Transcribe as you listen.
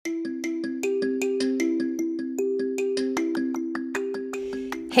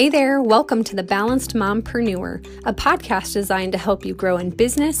Hey there, welcome to the Balanced Mompreneur, a podcast designed to help you grow in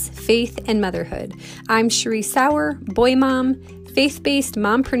business, faith, and motherhood. I'm Cherie Sauer, boy mom, faith-based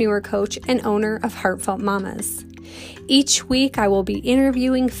mompreneur coach, and owner of Heartfelt Mamas. Each week, I will be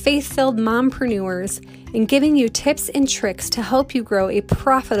interviewing faith-filled mompreneurs and giving you tips and tricks to help you grow a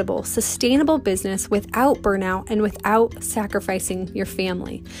profitable, sustainable business without burnout and without sacrificing your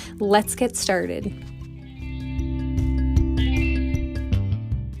family. Let's get started.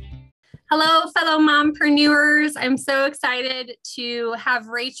 Hello, fellow mompreneurs. I'm so excited to have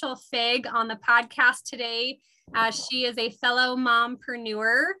Rachel Figg on the podcast today. She is a fellow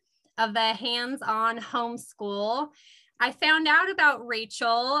mompreneur of the Hands-On Homeschool. I found out about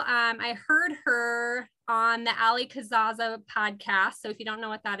Rachel. I heard her on the Ali Kazaza podcast. So if you don't know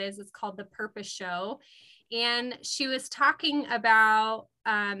what that is, it's called The Purpose Show. And she was talking about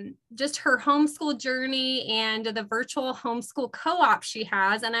just her homeschool journey and the virtual homeschool co-op she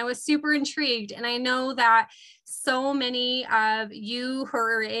has. And I was super intrigued. And I know that so many of you who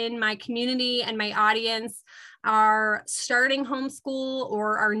are in my community and my audience are starting homeschool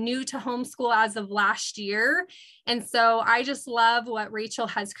or are new to homeschool as of last year. And so I just love what Rachel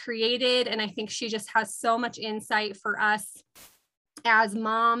has created. And I think she just has so much insight for us as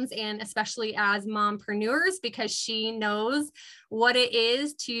moms and especially as mompreneurs, because she knows what it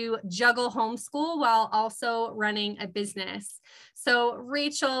is to juggle homeschool while also running a business. So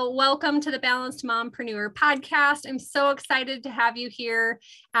Rachel, welcome to the Balanced Mompreneur podcast. I'm so excited to have you here.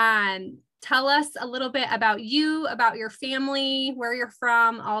 Tell us a little bit about you, about your family, where you're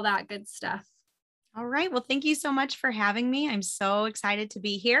from, all that good stuff. All right. Well, thank you so much for having me. I'm so excited to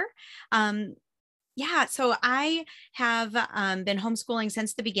be here. So I have been homeschooling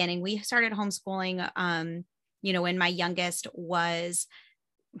since the beginning. We started homeschooling, when my youngest was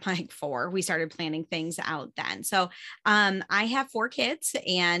like 4. We started planning things out then. So I have 4 kids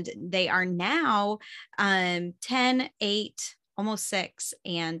and they are now 10, 8, almost 6,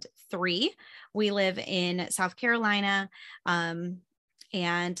 and 3. We live in South Carolina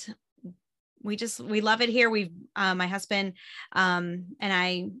and we love it here. My husband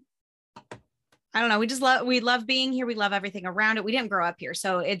and I don't know. We love being here. We love everything around it. We didn't grow up here.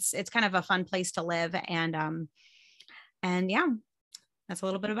 So it's kind of a fun place to live. And yeah, that's a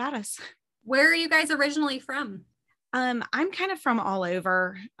little bit about us. Where are you guys originally from? I'm kind of from all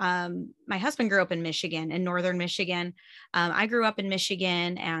over. My husband grew up in Michigan, in northern Michigan. I grew up in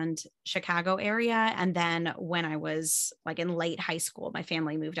Michigan and Chicago area. And then when I was like in late high school, my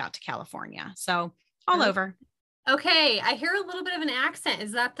family moved out to California. So all over. Okay, I hear a little bit of an accent.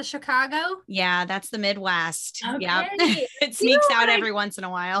 Is that the Chicago? Yeah, that's the Midwest. Okay. Yeah, it sneaks out every once in a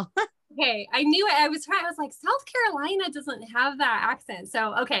while. Okay, I knew it. I was like, South Carolina doesn't have that accent.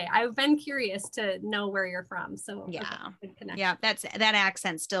 So, okay, I've been curious to know where you're from. So, yeah, okay, yeah, that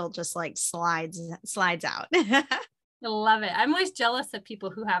accent still just like slides out. I love it. I'm always jealous of people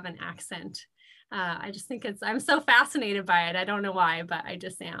who have an accent. I just think I'm so fascinated by it. I don't know why, but I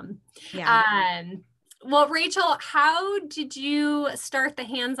just am. Yeah. Well, Rachel, how did you start the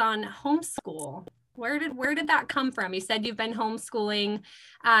Hands-On Homeschool? Where did that come from? You said you've been homeschooling,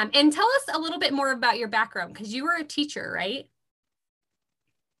 and tell us a little bit more about your background, because you were a teacher, right?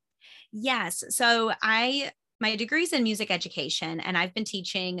 Yes. So my degree's in music education, and I've been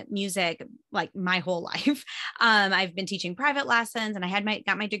teaching music like my whole life. I've been teaching private lessons, and I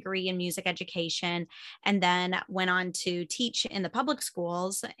got my degree in music education, and then went on to teach in the public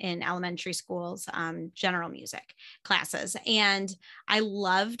schools, in elementary schools, general music classes. And I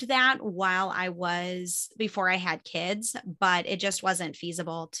loved that before I had kids, but it just wasn't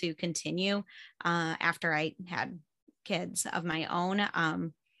feasible to continue after I had kids of my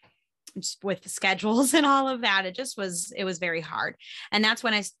own. Just with the schedules and all of that, it was very hard. And that's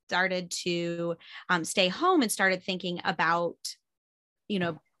when I started to stay home and started thinking about,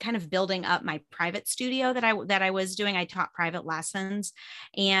 kind of building up my private studio that I was doing. I taught private lessons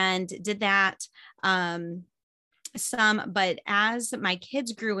and did that but as my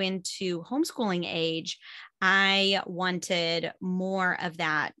kids grew into homeschooling age, I wanted more of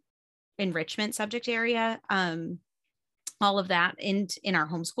that enrichment subject area. All of that in our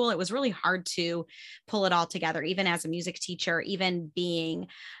homeschool. It was really hard to pull it all together, even as a music teacher, even being,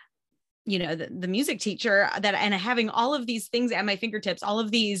 the music teacher and having all of these things at my fingertips, all of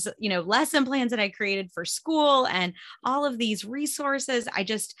these, lesson plans that I created for school and all of these resources. I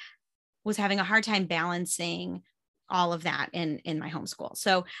just was having a hard time balancing all of that in my homeschool.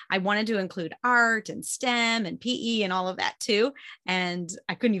 So I wanted to include art and STEM and PE and all of that too. And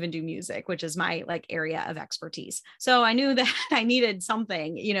I couldn't even do music, which is my area of expertise. So I knew that I needed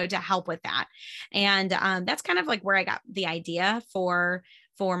something, to help with that. And that's kind of where I got the idea for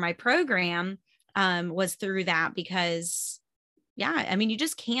for my program was through that, because yeah, I mean, you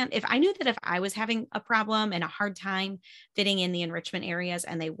just can't, if I knew that if I was having a problem and a hard time fitting in the enrichment areas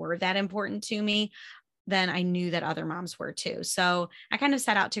and they were that important to me, then I knew that other moms were too. So I kind of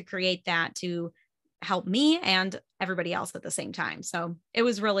set out to create that to help me and everybody else at the same time. So it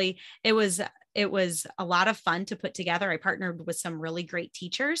was really, it was a lot of fun to put together. I partnered with some really great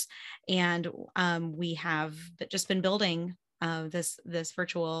teachers, and we have just been building this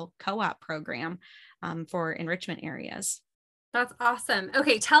virtual co-op program for enrichment areas. That's awesome.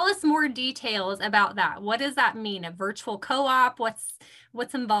 Okay, tell us more details about that. What does that mean? A virtual co-op?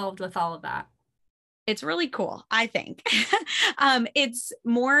 What's involved with all of that? It's really cool, I think. It's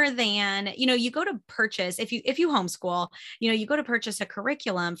more than, you go to purchase, if you homeschool, you go to purchase a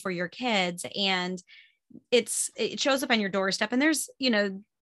curriculum for your kids, and it shows up on your doorstep, and there's,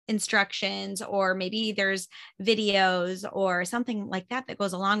 instructions, or maybe there's videos or something like that that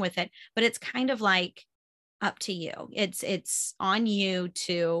goes along with it. But it's kind of like up to you. It's on you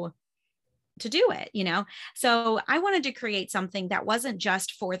to do it. So I wanted to create something that wasn't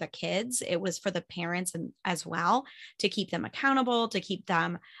just for the kids, it was for the parents and as well, to keep them accountable, to keep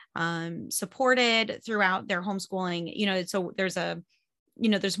them supported throughout their homeschooling. So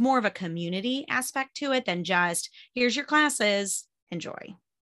there's more of a community aspect to it than just, here's your classes, enjoy.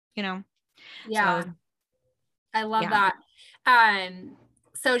 Yeah, So I love yeah. that.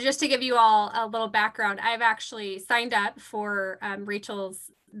 So just to give you all a little background, I've actually signed up for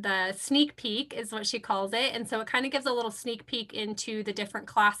Rachel's, the sneak peek is what she calls it. And so it kind of gives a little sneak peek into the different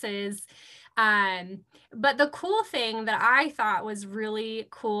classes. But the cool thing that I thought was really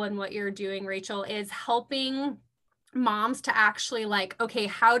cool in what you're doing, Rachel, is helping moms to actually okay,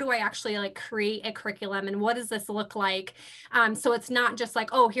 how do I actually create a curriculum, and what does this look like? So it's not just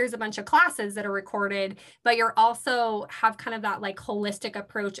oh, here's a bunch of classes that are recorded, but you're also have kind of that holistic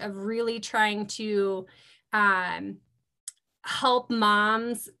approach of really trying to help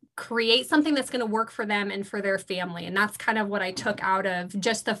moms create something that's going to work for them and for their family. And that's kind of what I took out of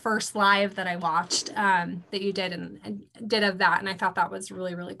just the first live that I watched that you did and did of that. And I thought that was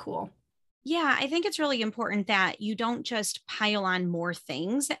really, really cool. Yeah, I think it's really important that you don't just pile on more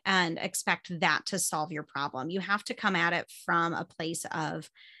things and expect that to solve your problem. You have to come at it from a place of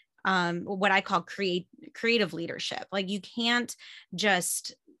what I call creative leadership. Like, you can't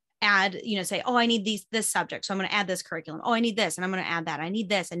just add, say, oh, I need this subject, so I'm going to add this curriculum. Oh, I need this, and I'm going to add that. I need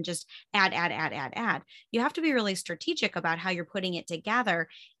this, and just add. You have to be really strategic about how you're putting it together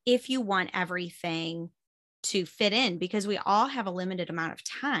if you want everything to fit in, because we all have a limited amount of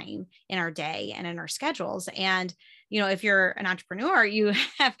time in our day and in our schedules. And, if you're an entrepreneur, you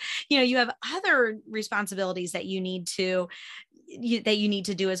have other responsibilities that you need to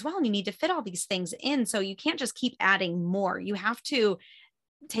do as well. And you need to fit all these things in. So you can't just keep adding more. You have to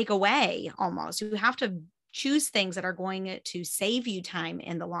take away almost. You have to choose things that are going to save you time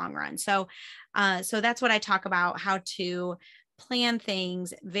in the long run. So that's what I talk about, how to plan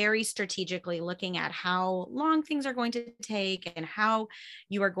things very strategically, looking at how long things are going to take and how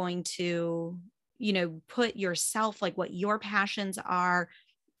you are going to, put yourself, like what your passions are,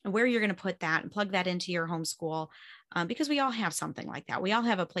 and where you're going to put that and plug that into your homeschool. Because we all have something like that. We all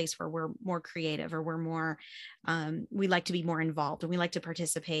have a place where we're more creative, or we're more, we like to be more involved, and we like to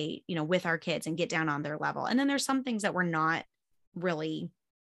participate, with our kids and get down on their level. And then there's some things that we're not really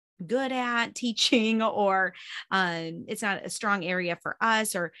good at teaching, or it's not a strong area for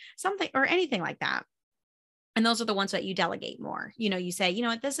us, or something, or anything like that. And those are the ones that you delegate more. You say,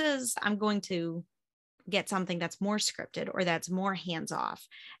 I'm going to get something that's more scripted, or that's more hands off.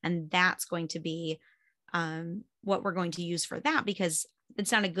 And that's going to be what we're going to use for that, because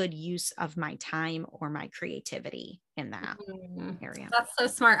it's not a good use of my time or my creativity in that area. That's so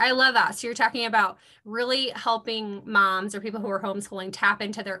smart. I love that. So you're talking about really helping moms or people who are homeschooling tap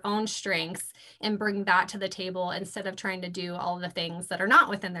into their own strengths and bring that to the table, instead of trying to do all of the things that are not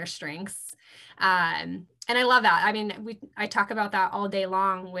within their strengths. And I love that. I mean, I talk about that all day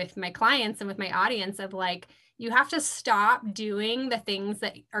long with my clients and with my audience, of you have to stop doing the things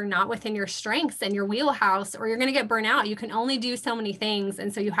that are not within your strengths and your wheelhouse, or you're going to get burnt out. You can only do so many things.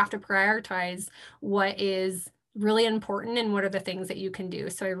 And so you have to prioritize what is really important and what are the things that you can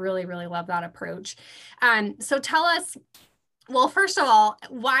do. So I really, really love that approach. So tell us, well, first of all,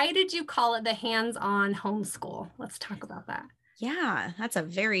 why did you call it the hands-on homeschool? Let's talk about that. Yeah, that's a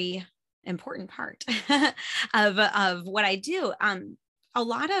very important part of what I do. A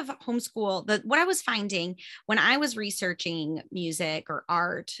lot of homeschool, what I was finding when I was researching music or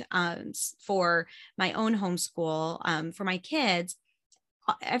art for my own homeschool, for my kids,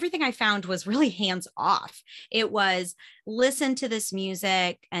 everything I found was really hands off. It was listen to this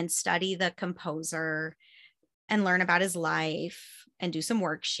music and study the composer and learn about his life and do some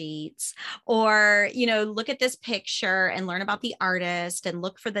worksheets, or, look at this picture and learn about the artist and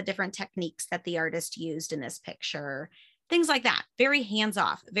look for the different techniques that the artist used in this picture, things like that. Very hands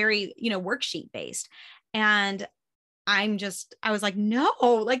off, very, worksheet based. And I was like, no,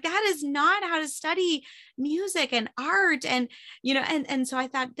 like that is not how to study music and art. And, and so I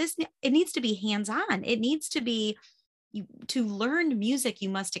thought it needs to be hands-on. It needs to be, to learn music, you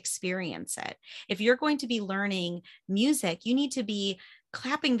must experience it. If you're going to be learning music, you need to be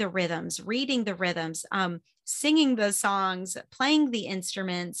clapping the rhythms, reading the rhythms, singing the songs, playing the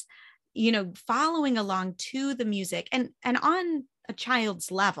instruments, following along to the music, and on a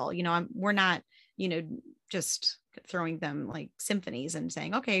child's level. We're not, just throwing them like symphonies and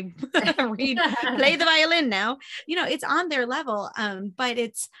saying, okay, play the violin now. It's on their level, but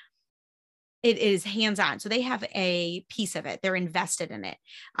it is hands-on. So they have a piece of it. They're invested in it.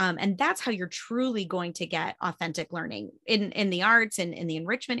 And that's how you're truly going to get authentic learning in the arts and in the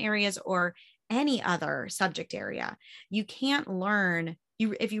enrichment areas or any other subject area. You can't learn,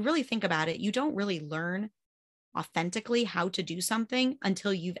 if you really think about it, you don't really learn authentically how to do something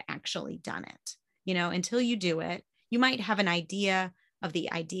until you've actually done it. Until you do it, you might have an idea of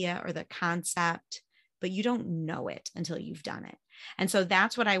the idea or the concept, but you don't know it until you've done it. And so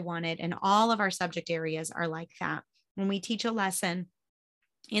that's what I wanted. And all of our subject areas are like that. When we teach a lesson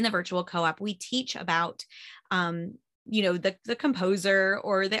in the virtual co-op, we teach about, the composer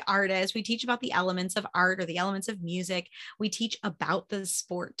or the artist. We teach about the elements of art or the elements of music. We teach about the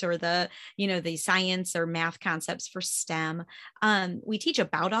sport or the science or math concepts for STEM. We teach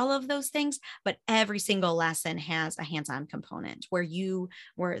about all of those things, but every single lesson has a hands-on component where your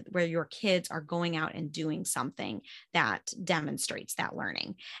kids are going out and doing something that demonstrates that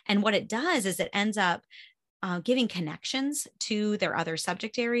learning. And what it does is it ends up giving connections to their other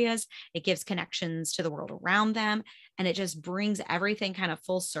subject areas. It gives connections to the world around them, and it just brings everything kind of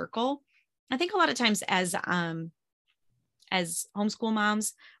full circle. I think a lot of times as homeschool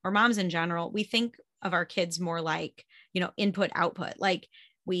moms or moms in general, we think of our kids more like, input, output. Like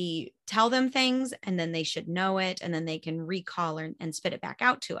we tell them things and then they should know it and then they can recall and spit it back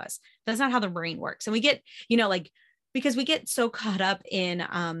out to us. That's not how the brain works. And we get, because we get so caught up in,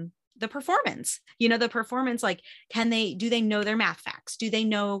 the performance, like, do they know their math facts? Do they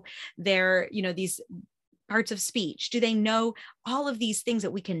know their, these parts of speech? Do they know all of these things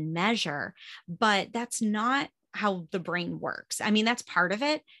that we can measure? But that's not how the brain works. I mean, that's part of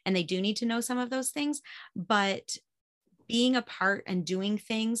it. And they do need to know some of those things, but being a part and doing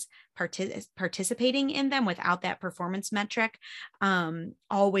things, participating in them without that performance metric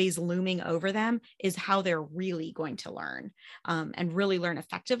always looming over them is how they're really going to learn and really learn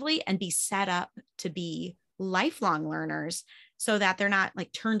effectively and be set up to be lifelong learners so that they're not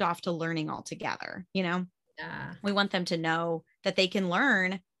like turned off to learning altogether. Yeah. We want them to know that they can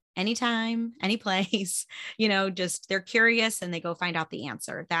learn anytime, any place, just they're curious and they go find out the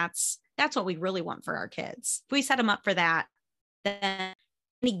answer. That's what we really want for our kids. If we set them up for that, then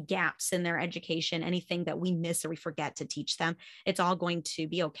any gaps in their education, anything that we miss or we forget to teach them, it's all going to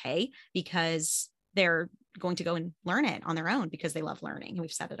be okay because they're going to go and learn it on their own because they love learning and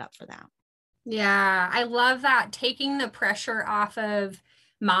we've set it up for that. Yeah, I love that, taking the pressure off of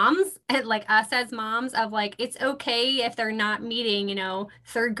moms and like us as moms of like, it's okay if they're not meeting,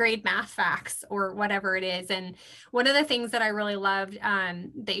 third grade math facts or whatever it is. And one of the things that I really loved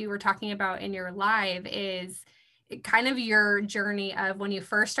that you were talking about in your live is kind of your journey of when you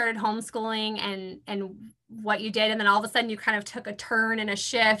first started homeschooling and what you did. And then all of a sudden you kind of took a turn and a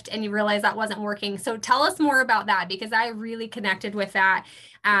shift and you realized that wasn't working. So tell us more about that, because I really connected with that.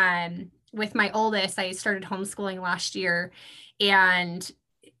 With my oldest, I started homeschooling last year, and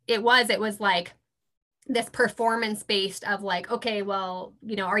it was like this performance based of like, okay, well,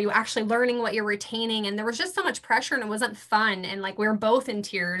 are you actually learning what you're retaining? And there was just so much pressure and it wasn't fun. And like, we were both in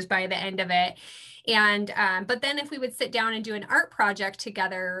tears by the end of it. And, but then if we would sit down and do an art project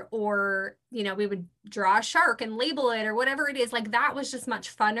together, or, we would draw a shark and label it or whatever it is, like that was just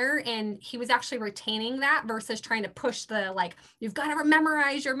much funner. And he was actually retaining that versus trying to push the, like, you've got to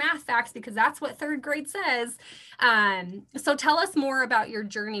memorize your math facts because that's what third grade says. So tell us more about your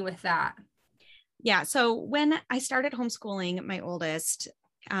journey with that. Yeah. So when I started homeschooling my oldest,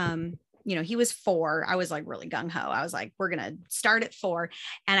 he was 4. I was like really gung ho. I was like, we're going to start at 4.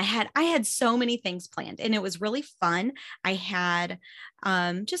 And I had so many things planned and it was really fun. I had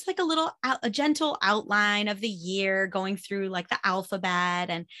just like a gentle outline of the year, going through like the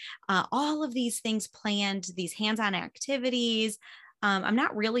alphabet and all of these things planned, these hands-on activities. I'm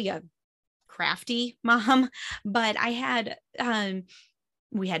not really a crafty mom, but I had,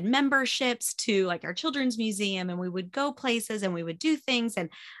 we had memberships to like our children's museum, and we would go places and we would do things. And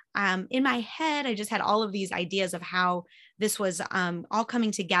in my head, I just had all of these ideas of how this was all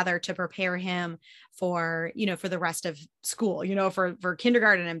coming together to prepare him for, for the rest of school, for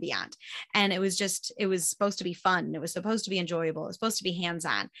kindergarten and beyond. And it was supposed to be fun. It was supposed to be enjoyable. It was supposed to be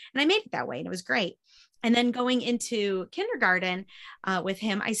hands-on. And I made it that way, and it was great. And then going into kindergarten with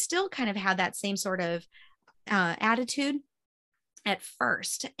him, I still kind of had that same sort of attitude at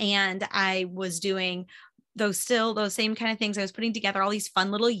first. And I was doing those same kind of things. I was putting together all these fun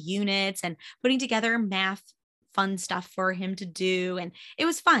little units and putting together math fun stuff for him to do. And it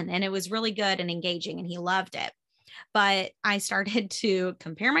was fun, and it was really good and engaging, and he loved it. But I started to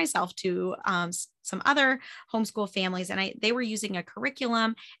compare myself to some other homeschool families, and they were using a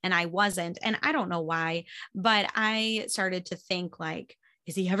curriculum and I wasn't. And I don't know why, but I started to think like,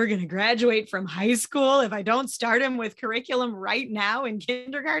 is he ever going to graduate from high school if I don't start him with curriculum right now in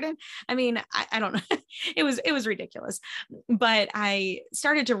kindergarten? I mean, I don't know. It was ridiculous. But I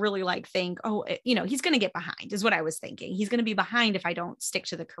started to really think, he's going to get behind is what I was thinking. He's going to be behind if I don't stick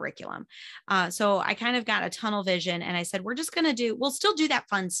to the curriculum. So I kind of got a tunnel vision, and I said, we'll still do that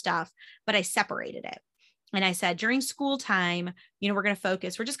fun stuff, but I separated it. And I said, during school time, we're just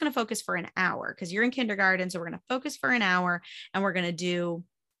going to focus for an hour because you're in kindergarten. So we're going to focus for an hour, and we're going to do,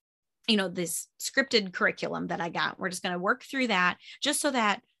 this scripted curriculum that I got. We're just going to work through that just so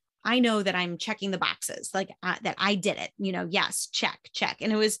that I know that I'm checking the boxes, that I did it, yes, check.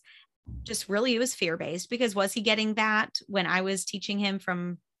 And it was fear-based, because was he getting that when I was teaching him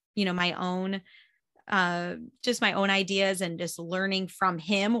from, my own ideas and just learning from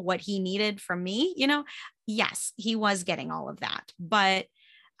him what he needed from me, yes, he was getting all of that, but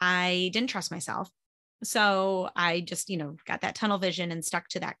I didn't trust myself. So I just, got that tunnel vision and stuck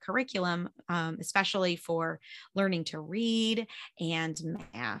to that curriculum, especially for learning to read and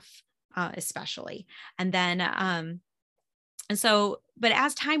math, especially. And then, but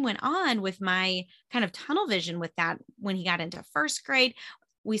as time went on with my kind of tunnel vision with that, when he got into first grade,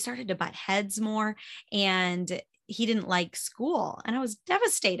 we started to butt heads more, and he didn't like school. And I was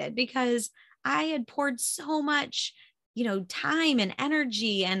devastated because I had poured so much, time and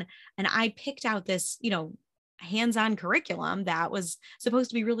energy, and I picked out this, hands-on curriculum that was supposed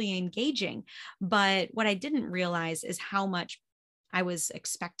to be really engaging. But what I didn't realize is how much I was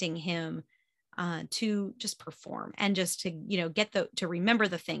expecting him to just perform and just to, to remember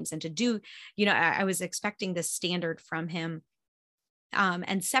the things and to do, I was expecting this standard from him.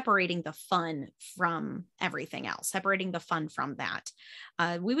 And separating the fun from everything else, separating the fun from that.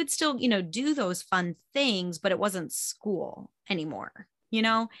 We would still, do those fun things, but it wasn't school anymore,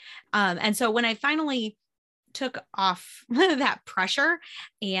 And so when I finally took off that pressure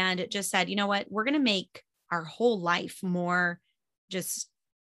and just said, you know what, we're going to make our whole life more just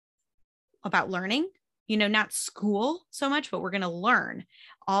about learning, not school so much, but we're going to learn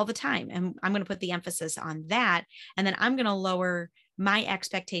all the time. And I'm going to put the emphasis on that. And then I'm going to lower my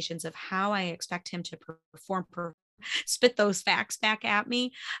expectations of how I expect him to perform, spit those facts back at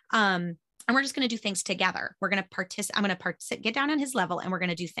me. And we're just going to do things together. We're going to I'm going to get down on his level, and we're going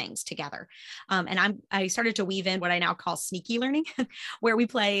to do things together. And I started to weave in what I now call sneaky learning, where we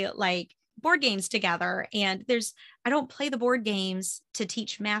play like board games together. And I don't play the board games to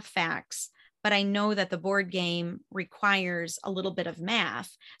teach math facts, but I know that the board game requires a little bit of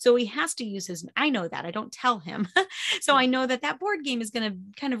math. So he has to use I know that, I don't tell him. So I know that board game is going to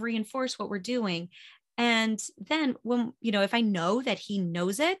kind of reinforce what we're doing. And then when, if I know that he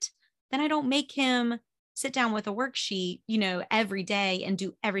knows it, then I don't make him sit down with a worksheet, every day and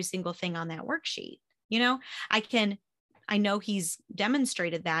do every single thing on that worksheet. I know he's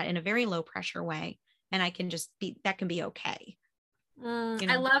demonstrated that in a very low pressure way, and that can be okay.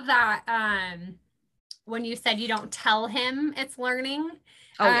 I love that. When you said you don't tell him it's learning.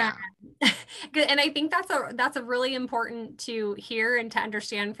 Oh yeah. And I think that's a really important to hear and to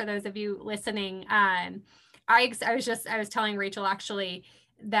understand for those of you listening. I was telling Rachel actually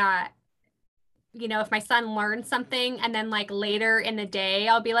that, if my son learns something and then like later in the day,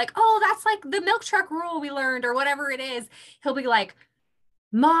 I'll be like, oh, that's like the milk truck rule we learned or whatever it is. He'll be like,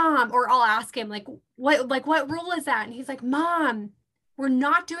 Mom, or I'll ask him like, what rule is that? And he's like, Mom, we're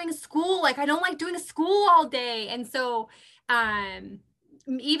not doing school. Like, I don't like doing school all day. And so,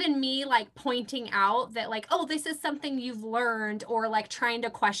 even me like pointing out that like, oh, this is something you've learned, or like trying to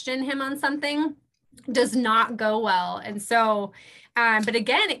question him on something, does not go well. And so, but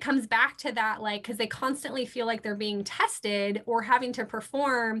again, it comes back to that, like, because they constantly feel like they're being tested or having to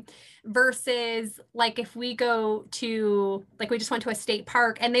perform versus like if we go to, like, we just went to a state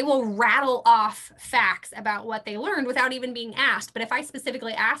park and they will rattle off facts about what they learned without even being asked. But if I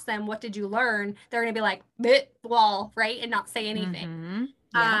specifically ask them, what did you learn? They're going to be like, well, right. And not say anything. Mm-hmm.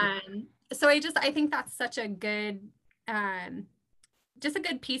 Yeah. So I think that's such a good, just a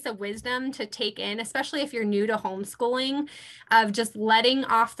good piece of wisdom to take in, especially if you're new to homeschooling, of just letting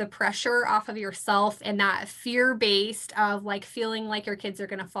off the pressure off of yourself and that fear-based of like feeling like your kids are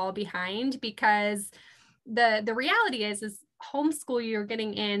going to fall behind, because the reality is homeschool, you're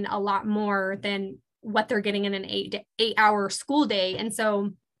getting in a lot more than what they're getting in an 8-hour school day. And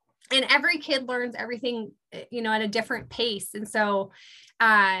so, and every kid learns everything, you know, at a different pace. And so,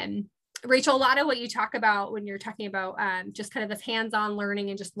 Rachel, a lot of what you talk about when you're talking about just kind of this hands-on learning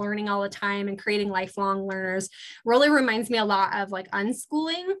and just learning all the time and creating lifelong learners really reminds me a lot of like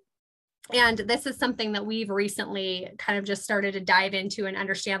unschooling. And this is something that we've recently kind of just started to dive into and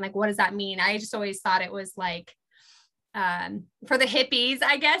understand, like, what does that mean? I just always thought it was like for the hippies,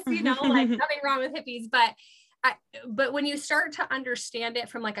 I guess, you know, like nothing wrong with hippies, but when you start to understand it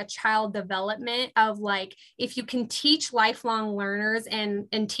from like a child development of like, if you can teach lifelong learners and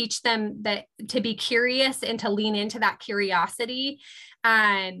teach them that to be curious and to lean into that curiosity,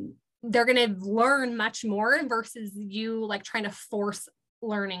 they're going to learn much more versus you like trying to force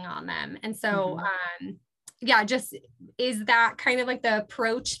learning on them. And so, yeah, just is that kind of like the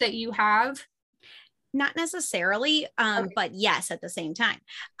approach that you have? Not necessarily, Okay. but yes, at the same time.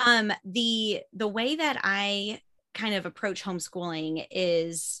 The way that I kind of approach homeschooling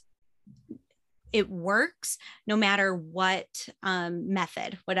is it works no matter what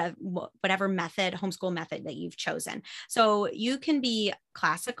method, whatever method, homeschool method that you've chosen. So you can be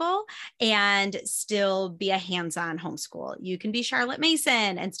classical and still be a hands-on homeschool. You can be Charlotte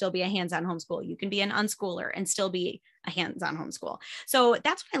Mason and still be a hands-on homeschool. You can be an unschooler and still be a hands-on homeschool. So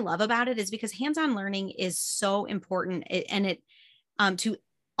that's what I love about it, is because hands-on learning is so important, and it to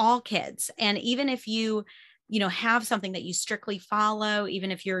all kids. And even if you have something that you strictly follow,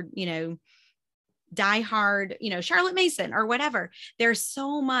 even if you're, die hard, Charlotte Mason or whatever, there's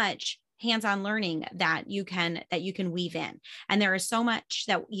so much hands-on learning that you can weave in. And there is so much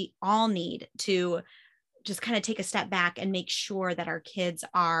that we all need to just kind of take a step back and make sure that our kids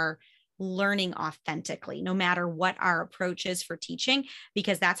are learning authentically, no matter what our approach is for teaching,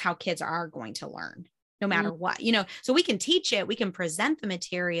 because that's how kids are going to learn no matter what, so we can teach it, we can present the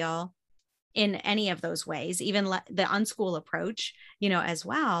material in any of those ways, even the unschool approach, as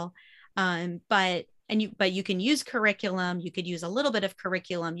well. But you can use curriculum, you could use a little bit of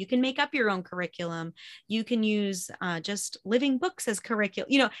curriculum, you can make up your own curriculum, you can use just living books as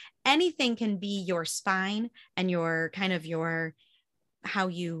curriculum, anything can be your spine and your kind of how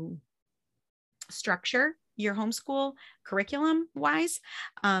you structure your homeschool curriculum wise.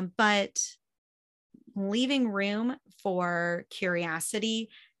 But leaving room for curiosity,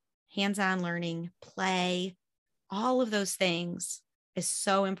 hands-on learning, play, all of those things is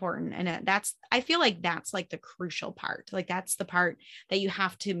so important. And I feel like that's like the crucial part. Like that's the part that you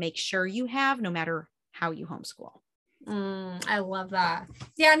have to make sure you have no matter how you homeschool. I love that.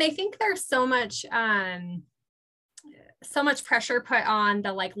 Yeah. And I think there's so much pressure put on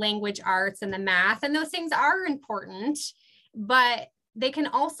the like language arts and the math, and those things are important, but they can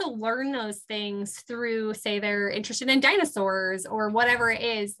also learn those things through, say, they're interested in dinosaurs or whatever it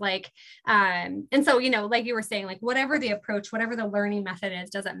is, like, and so, like you were saying, like whatever the approach, whatever the learning method is,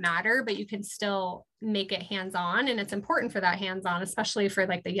 doesn't matter, but you can still make it hands-on. And it's important for that hands-on, especially for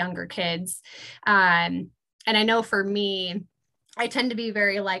like the younger kids. And I know for me, I tend to be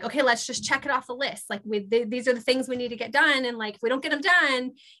very like, okay, let's just check it off the list. Like these are the things we need to get done. And like, if we don't get them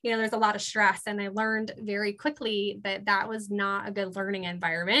done, there's a lot of stress. And I learned very quickly that was not a good learning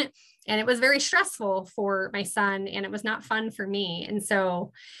environment. And it was very stressful for my son, and it was not fun for me. And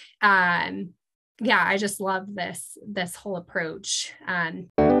so, yeah, I just love this whole approach.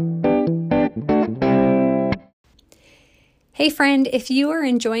 Hey friend, if you are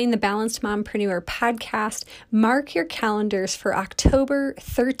enjoying the Balanced Mompreneur podcast, mark your calendars for October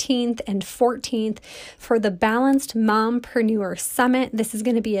 13th and 14th for the Balanced Mompreneur Summit. This is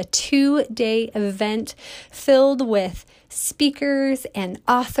going to be a 2-day event filled with speakers and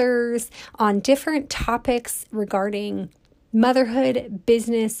authors on different topics regarding motherhood,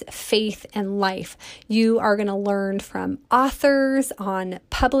 business, faith, and life. You are going to learn from authors on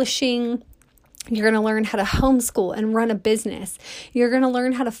publishing, You're going to learn how to homeschool and run a business. You're going to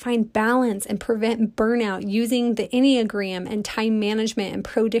learn how to find balance and prevent burnout using the Enneagram and time management and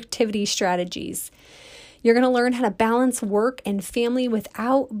productivity strategies. You're going to learn how to balance work and family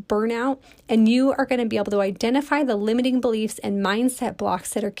without burnout, and you are going to be able to identify the limiting beliefs and mindset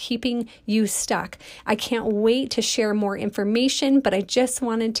blocks that are keeping you stuck. I can't wait to share more information, but I just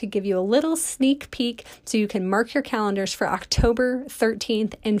wanted to give you a little sneak peek so you can mark your calendars for October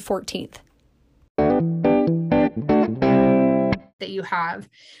 13th and 14th. That you have.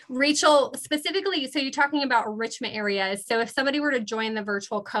 Rachel, specifically, so you're talking about Richmond areas. So if somebody were to join the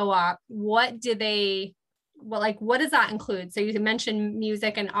virtual co-op, what does that include? So you mentioned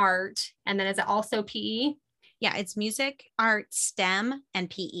music and art, and then is it also PE? Yeah, it's music, art, STEM, and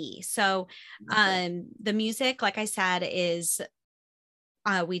PE. So the music, like I said, is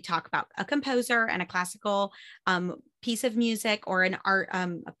we talk about a composer and a classical piece of music, or an art,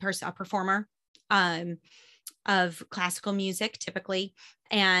 a performer of classical music typically.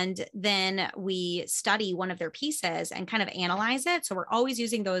 And then we study one of their pieces and kind of analyze it. So we're always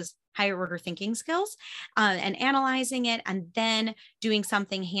using those higher order thinking skills and analyzing it, and then doing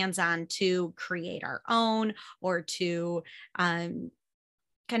something hands-on to create our own, or to kind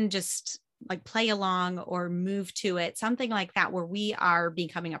of just like play along or move to it, something like that, where we are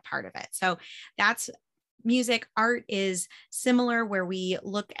becoming a part of it. So that's music. Art is similar, where we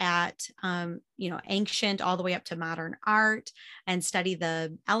look at, ancient all the way up to modern art, and study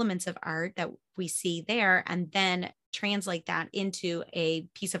the elements of art that we see there, and then translate that into a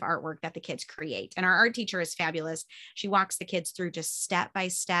piece of artwork that the kids create. And our art teacher is fabulous. She walks the kids through just step by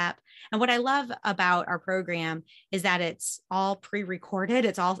step. And what I love about our program is that it's all pre-recorded.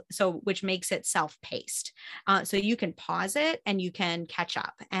 It's all which makes it self-paced. So you can pause it and you can catch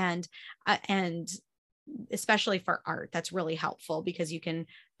up. And especially for art, that's really helpful, because you can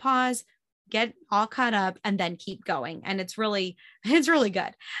pause, get all caught up, and then keep going. And it's really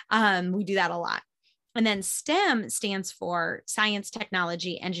good. We do that a lot. And then STEM stands for science,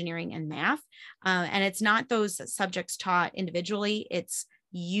 technology, engineering, and math. And it's not those subjects taught individually. It's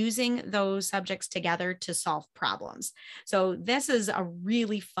using those subjects together to solve problems. So this is a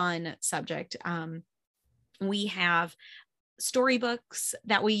really fun subject. We have storybooks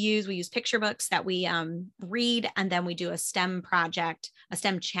that we use picture books that we read, and then we do a STEM project, a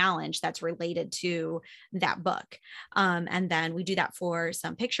STEM challenge that's related to that book. And then we do that for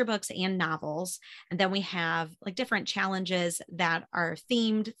some picture books and novels. And then we have like different challenges that are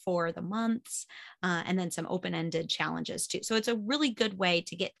themed for the months, and then some open-ended challenges too. So it's a really good way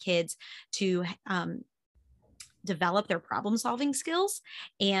to get kids to develop their problem solving skills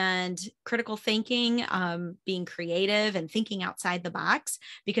and critical thinking, being creative and thinking outside the box,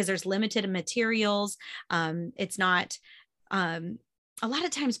 because there's limited materials. It's not, a lot of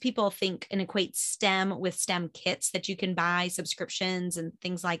times people think and equate STEM with STEM kits that you can buy, subscriptions and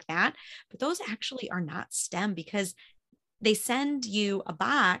things like that. But those actually are not STEM, because they send you a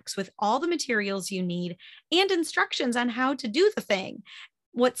box with all the materials you need and instructions on how to do the thing.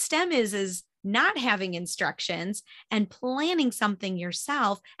 What STEM is not having instructions and planning something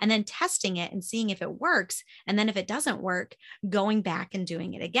yourself, and then testing it and seeing if it works. And then if it doesn't work, going back and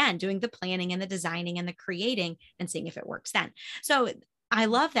doing it again, doing the planning and the designing and the creating, and seeing if it works then. So I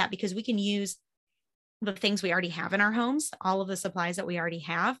love that, because we can use the things we already have in our homes, all of the supplies that we already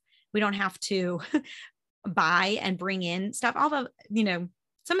have. We don't have to buy and bring in stuff. Although,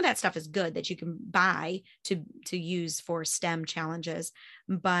 some of that stuff is good that you can buy to use for STEM challenges,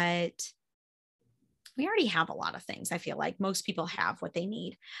 but we already have a lot of things. I feel like most people have what they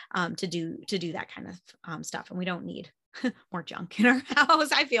need to do that kind of stuff, and we don't need more junk in our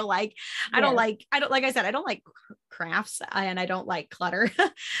house. I feel like I don't like I said, I don't like crafts, and I don't like clutter.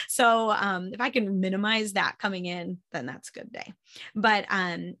 So if I can minimize that coming in, then that's a good day. But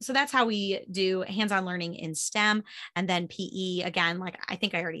so that's how we do hands-on learning in STEM. And then PE, again, like I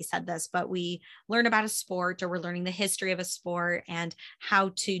think I already said this, but we learn about a sport, or we're learning the history of a sport and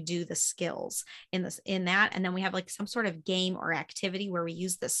how to do the skills in that. And then we have like some sort of game or activity where we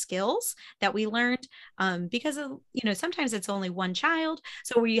use the skills that we learned, because of, sometimes it's only one child.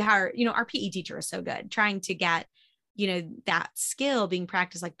 So we are, our PE teacher is so good trying to get, that skill being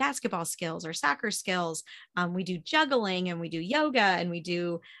practiced, like basketball skills or soccer skills. We do juggling, and we do yoga, and we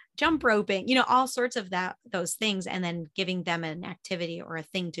do jump roping, all sorts of those things. And then giving them an activity or a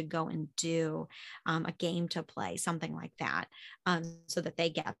thing to go and do, a game to play, something like that, so that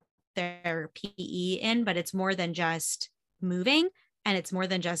they get their PE in. But it's more than just moving, and it's more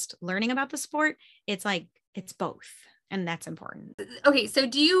than just learning about the sport. It's both. And that's important. Okay, so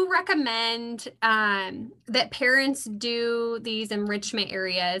do you recommend that parents do these enrichment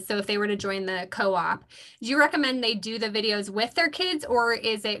areas? So if they were to join the co-op, do you recommend they do the videos with their kids, or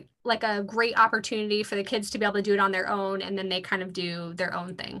is it like a great opportunity for the kids to be able to do it on their own and then they kind of do their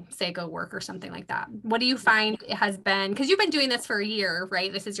own thing, say go work or something like that? What do you find it has been, because you've been doing this for a year,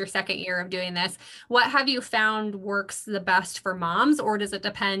 right? This is your second year of doing this. What have you found works the best for moms, or does it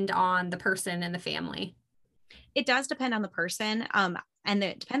depend on the person and the family? It does depend on the person. And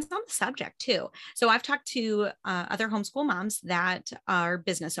it depends on the subject too. So I've talked to other homeschool moms that are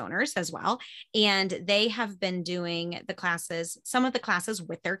business owners as well. And they have been doing the classes, some of the classes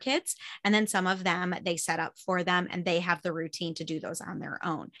with their kids, and then some of them they set up for them and they have the routine to do those on their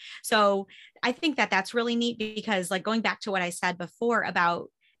own. So I think that that's really neat because, like, going back to what I said before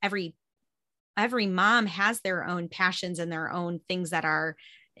about every mom has their own passions and their own things that are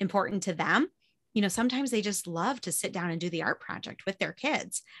important to them. Sometimes they just love to sit down and do the art project with their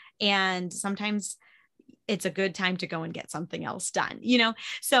kids. And sometimes it's a good time to go and get something else done,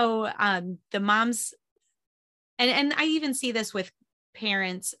 So the moms, and I even see this with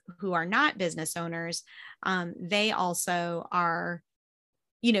parents who are not business owners. They also are,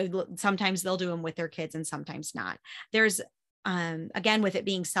 sometimes they'll do them with their kids and sometimes not. There's, again, with it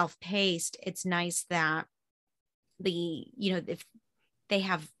being self-paced, it's nice that if they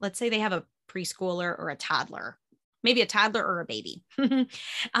have, let's say they have a preschooler or a toddler, maybe a toddler or a baby. And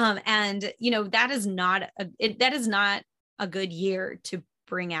that is not a good year to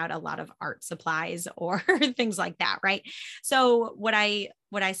bring out a lot of art supplies or things like that. Right. So what I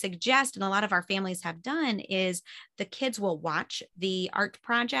suggest, and a lot of our families have done, is the kids will watch the art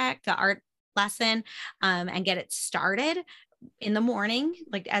project, the art lesson, and get it started in the morning,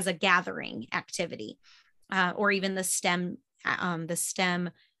 like as a gathering activity, or even the STEM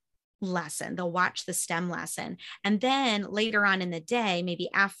lesson. They'll watch the STEM lesson. And then later on in the day,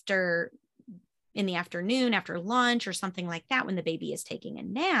 maybe in the afternoon, after lunch or something like that, when the baby is taking a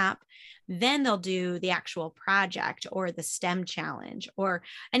nap, then they'll do the actual project or the STEM challenge or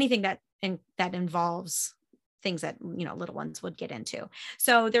anything that involves things that, little ones would get into.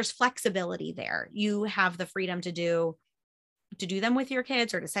 So there's flexibility there. You have the freedom to do them with your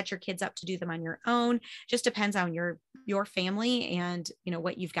kids or to set your kids up to do them on your own. Just depends on your family and,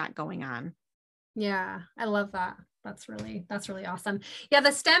 what you've got going on. Yeah, I love that. That's really awesome. Yeah.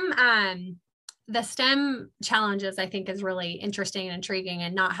 The STEM challenges, I think, is really interesting and intriguing,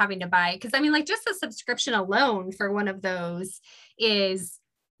 and not having to buy, because just a subscription alone for one of those is,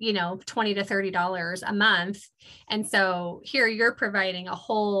 $20 to $30 a month. And so here you're providing a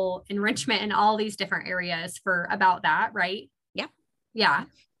whole enrichment in all these different areas for about that, right? Yeah.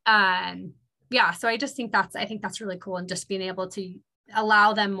 Yeah. So I think that's really cool. And just being able to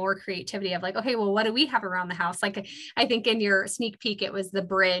allow them more creativity of like, okay, well, what do we have around the house? Like, I think in your sneak peek, it was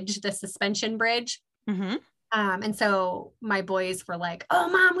the suspension bridge. Mm-hmm. And so my boys were like, oh,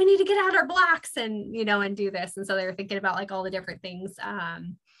 Mom, we need to get out our blocks and, and do this. And so they were thinking about like all the different things,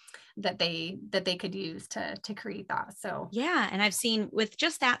 that they could use to create that. So yeah, and I've seen with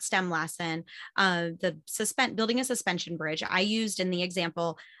just that STEM lesson, building a suspension bridge. I used in the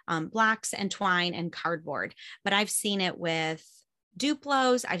example blocks and twine and cardboard, but I've seen it with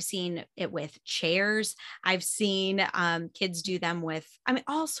Duplos. I've seen it with chairs. I've seen kids do them with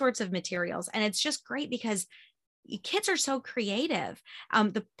all sorts of materials, and it's just great because kids are so creative.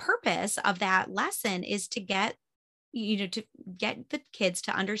 The purpose of that lesson is to get the kids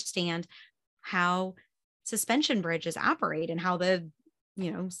to understand how suspension bridges operate and how the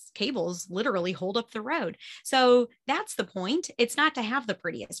cables literally hold up the road. So that's the point. It's not to have the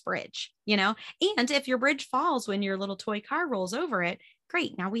prettiest bridge, and if your bridge falls when your little toy car rolls over it,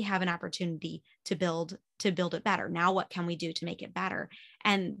 great. Now we have an opportunity to build it better. Now what can we do to make it better?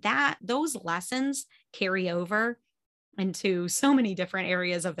 And those lessons carry over into so many different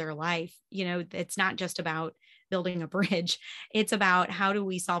areas of their life. It's not just about building a bridge. It's about how do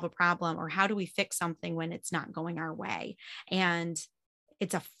we solve a problem or how do we fix something when it's not going our way. And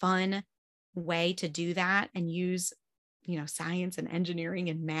it's a fun way to do that and use, science and engineering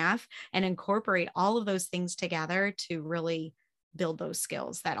and math and incorporate all of those things together to really build those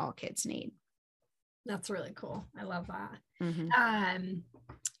skills that all kids need. That's really cool. I love that. Mm-hmm. And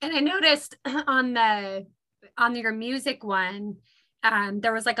I noticed on your music one,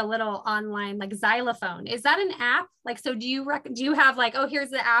 there was like a little online like xylophone. Is that an app? Like, so do you have like, oh,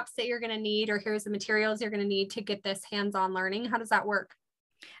 here's the apps that you're going to need, or here's the materials you're going to need to get this hands-on learning? How does that work?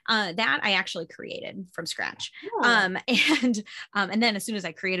 That I actually created from scratch. Oh. And then as soon as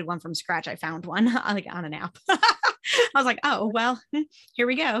I created one from scratch, I found one like on an app. I was like, oh, well, here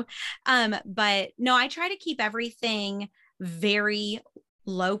we go. But no, I try to keep everything very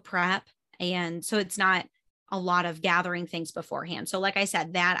low prep. And so it's not a lot of gathering things beforehand. So like I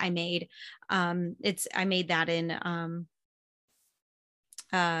said, that I made, I made that in,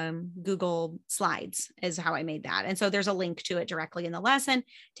 Google Slides is how I made that. And so there's a link to it directly in the lesson,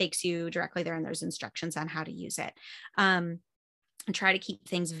 takes you directly there, and there's instructions on how to use it. And try to keep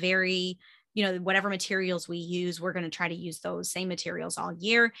things very, whatever materials we use, we're going to try to use those same materials all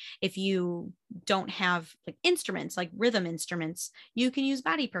year. If you don't have like instruments, like rhythm instruments, you can use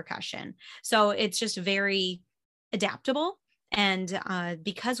body percussion. So it's just very adaptable. And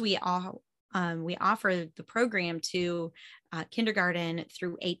because we offer the program to kindergarten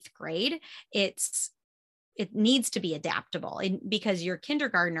through 8th grade, it needs to be adaptable, because your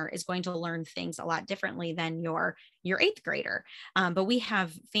kindergartner is going to learn things a lot differently than your 8th grader. But we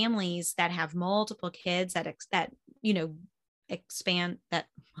have families that have multiple kids that expand that.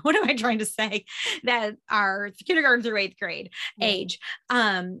 What am I trying to say? That are kindergarten through 8th grade age.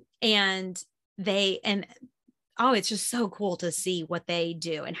 It's just so cool to see what they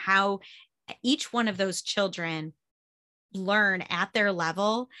do and how each one of those children learn at their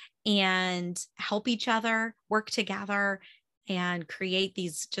level and help each other, work together, and create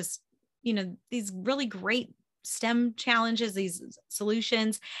these these really great STEM challenges, these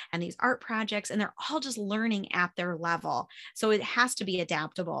solutions, and these art projects. And they're all just learning at their level. So it has to be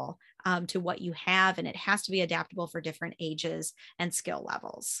adaptable to what you have, and it has to be adaptable for different ages and skill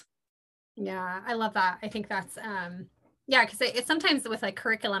levels. Yeah, I love that. I think that's, because it's sometimes with like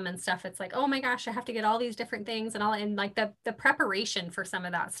curriculum and stuff, it's like, oh my gosh, I have to get all these different things and like the preparation for some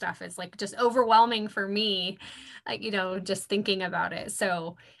of that stuff is like just overwhelming for me, like, just thinking about it.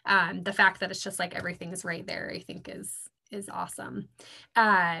 So the fact that it's just like everything's right there, I think is awesome.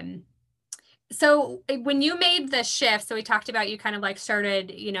 So when you made the shift, so we talked about you kind of like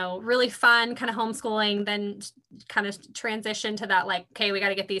started, really fun kind of homeschooling, then kind of transitioned to that, like, okay, we got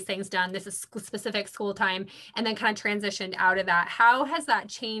to get these things done. This is specific school time, and then kind of transitioned out of that. How has that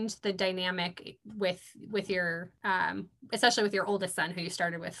changed the dynamic with your, especially with your oldest son, who you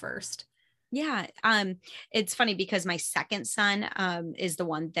started with first? Yeah. It's funny because my second son, is the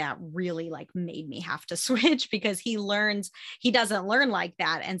one that really like made me have to switch, because he doesn't learn like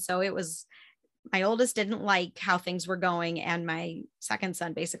that. And so it was, my oldest didn't like how things were going, and my second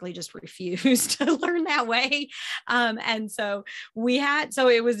son basically just refused to learn that way. And so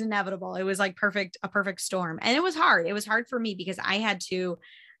it was inevitable. It was like a perfect storm. And it was hard. It was hard for me because I had to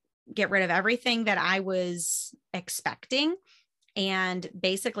get rid of everything that I was expecting and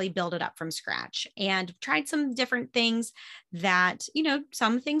basically build it up from scratch, and tried some different things that,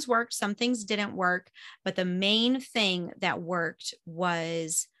 some things worked, some things didn't work. But the main thing that worked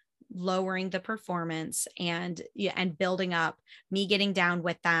was lowering the performance and building up, me getting down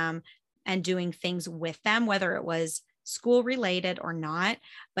with them and doing things with them, whether it was school related or not,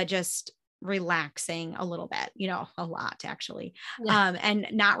 but just relaxing a little bit, a lot actually. Yeah. And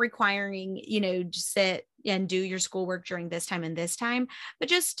not requiring, just sit and do your schoolwork during this time and this time, but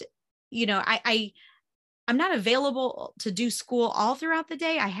just, I'm not available to do school all throughout the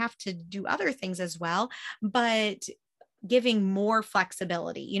day. I have to do other things as well, but giving more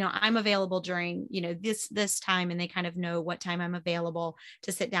flexibility. I'm available during, this time, and they kind of know what time I'm available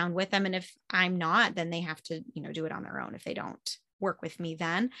to sit down with them. And if I'm not, then they have to, do it on their own if they don't work with me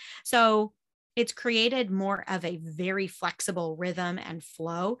then. So it's created more of a very flexible rhythm and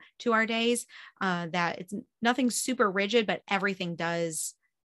flow to our days, that it's nothing super rigid, but everything does,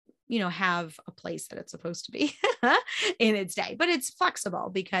 have a place that it's supposed to be in its day, but it's flexible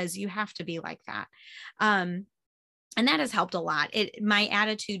because you have to be like that. And that has helped a lot. My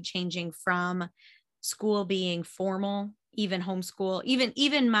attitude changing from school being formal, even homeschool,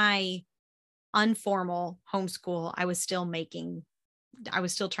 even my informal homeschool, I was still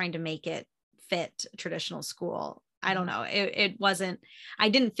trying to make it fit traditional school. I don't know. It wasn't, I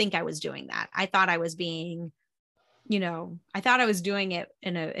didn't think I was doing that. I thought I was being, I thought I was doing it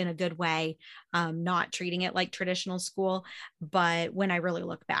in a good way, not treating it like traditional school. But when I really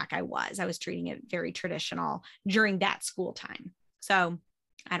look back, I was treating it very traditional during that school time. So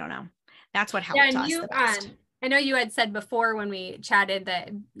I don't know. That's what helped us the best. I know you had said before when we chatted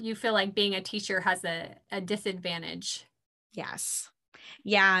that you feel like being a teacher has a disadvantage. Yes.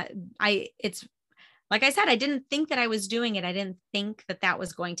 Yeah. It's like I said, I didn't think that I was doing it. I didn't think that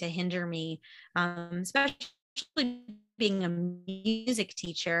was going to hinder me, especially being a music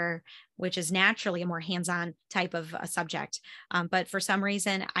teacher, which is naturally a more hands-on type of a subject. But for some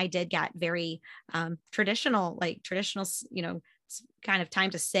reason, I did get very traditional, kind of time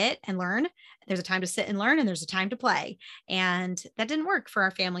to sit and learn. There's a time to sit and learn, and there's a time to play. And that didn't work for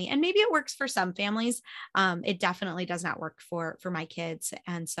our family. And maybe it works for some families. It definitely does not work for my kids.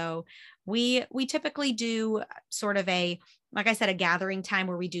 And so we typically do sort of like I said, a gathering time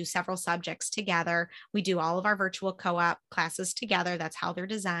where we do several subjects together. We do all of our virtual co-op classes together. That's how they're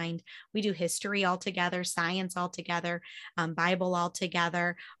designed. We do history all together, science all together, Bible all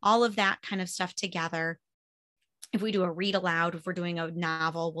together, all of that kind of stuff together. If we do a read aloud, if we're doing a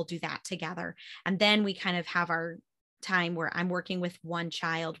novel, we'll do that together. And then we kind of have our time where I'm working with one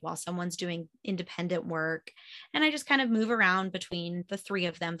child while someone's doing independent work. And I just kind of move around between the three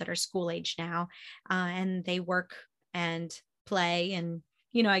of them that are school age now. And they work and play, and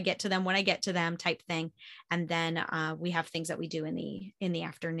I get to them when I get to them, type thing. And then we have things that we do in the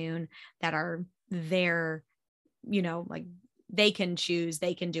afternoon that are their, like they can choose,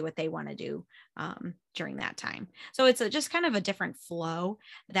 they can do what they want to do during that time. So it's just kind of a different flow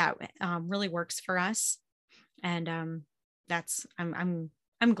that really works for us. And that's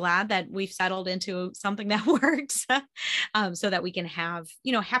I'm glad that we've settled into something that works, so that we can have,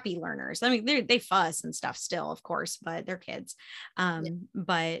 happy learners. I mean, they fuss and stuff still, of course, but they're kids.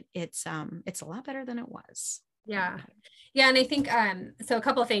 But it's a lot better than it was. Yeah. Yeah. And I think, so a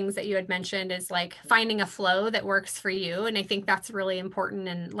couple of things that you had mentioned is like finding a flow that works for you. And I think that's really important,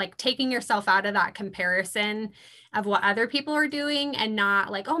 and like taking yourself out of that comparison of what other people are doing, and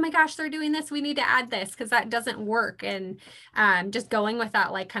not like, oh my gosh, they're doing this, we need to add this, because that doesn't work. And just going with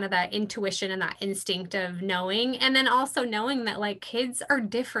that, like kind of that intuition and that instinct of knowing, and then also knowing that like kids are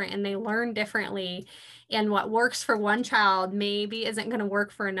different and they learn differently. And what works for one child maybe isn't going to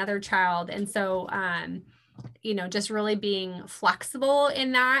work for another child. And so, just really being flexible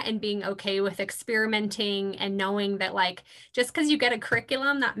in that, and being okay with experimenting, and knowing that like, just because you get a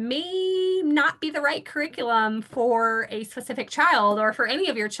curriculum that may not be the right curriculum for a specific child or for any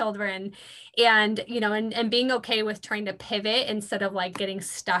of your children, and, and being okay with trying to pivot instead of like getting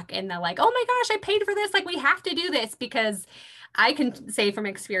stuck in the like, oh my gosh, I paid for this, like we have to do this, because I can say from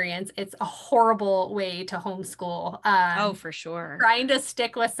experience, it's a horrible way to homeschool. Oh, for sure. Trying to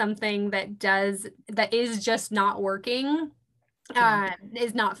stick with something that is just not working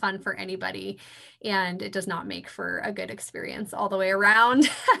is not fun for anybody, and it does not make for a good experience all the way around.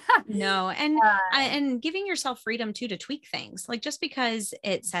 No. And giving yourself freedom too, to tweak things. Like, just because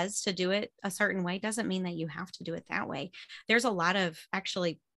it says to do it a certain way doesn't mean that you have to do it that way. There's a lot of,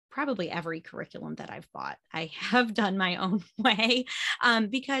 actually, probably every curriculum that I've bought, I have done my own way,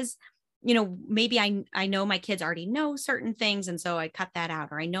 because maybe I know my kids already know certain things, and so I cut that out.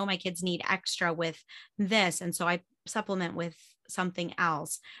 Or I know my kids need extra with this, and so I supplement with something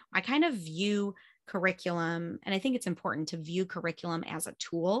else. I kind of view curriculum, and I think it's important to view curriculum as a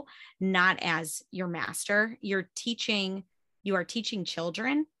tool, not as your master. You are teaching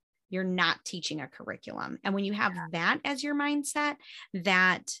children. You're not teaching a curriculum. And when you have that as your mindset,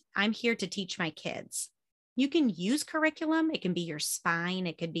 that I'm here to teach my kids, you can use curriculum. It can be your spine.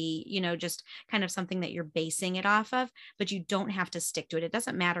 It could be, just kind of something that you're basing it off of, but you don't have to stick to it. It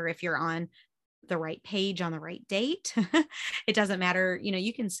doesn't matter if you're on the right page on the right date. It doesn't matter,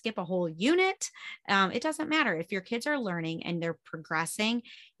 you can skip a whole unit. It doesn't matter if your kids are learning and they're progressing,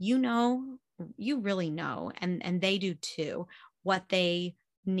 you really know, and they do too, what they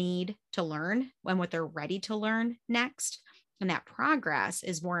need to learn and what they're ready to learn next. And that progress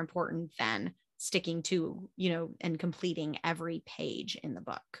is more important than sticking to, and completing every page in the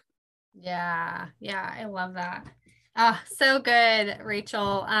book. Yeah. I love that. So good,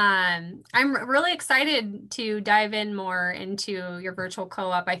 Rachel. I'm really excited to dive in more into your virtual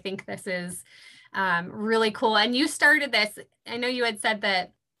co-op. I think this is really cool. And you started this, I know you had said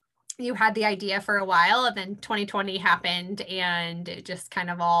that you had the idea for a while, and then 2020 happened, and it just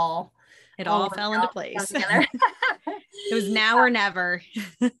kind of all fell into place. It was now or never.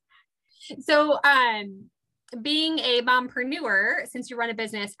 So, being a mompreneur, since you run a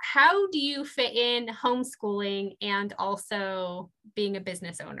business, how do you fit in homeschooling and also being a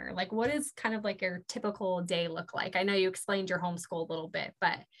business owner? Like, what is kind of like your typical day look like? I know you explained your homeschool a little bit,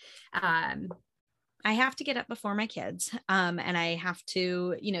 but I have to get up before my kids. And I have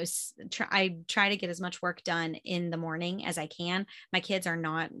to, I try to get as much work done in the morning as I can. My kids are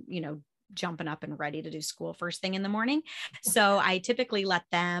not, jumping up and ready to do school first thing in the morning. So I typically let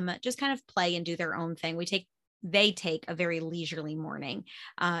them just kind of play and do their own thing. They take a very leisurely morning.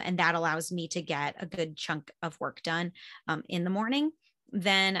 And that allows me to get a good chunk of work done in the morning.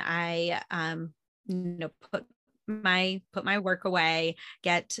 Then I, put my work away,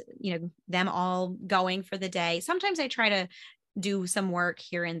 get, them all going for the day. Sometimes I try to do some work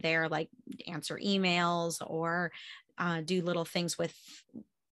here and there, like answer emails or do little things with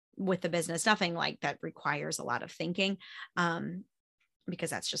the business, nothing like that requires a lot of thinking, because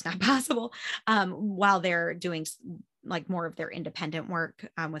that's just not possible, while they're doing like more of their independent work,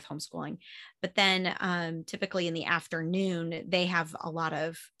 with homeschooling. But then, typically in the afternoon, they have a lot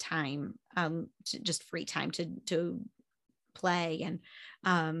of time, just free time to play, and,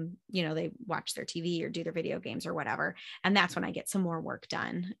 they watch their TV or do their video games or whatever. And that's when I get some more work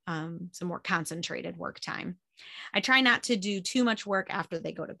done, some more concentrated work time. I try not to do too much work after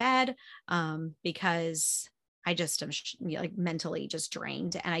they go to bed, because I just am like mentally just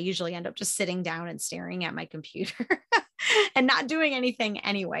drained, and I usually end up just sitting down and staring at my computer and not doing anything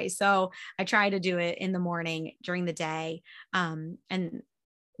anyway. So I try to do it in the morning during the day. And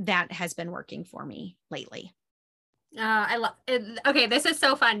that has been working for me lately. I love it. Okay, this is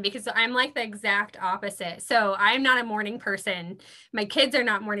so fun because I'm like the exact opposite. So I'm not a morning person. My kids are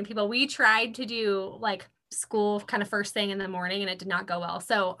not morning people. We tried to do like school kind of first thing in the morning and it did not go well.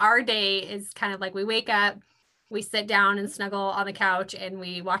 So our day is kind of like we wake up, we sit down and snuggle on the couch and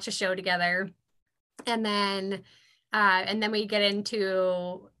we watch a show together. And then we get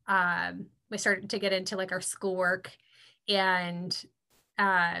into, we start to get into like our schoolwork, and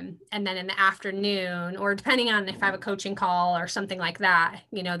then in the afternoon, or depending on if I have a coaching call or something like that,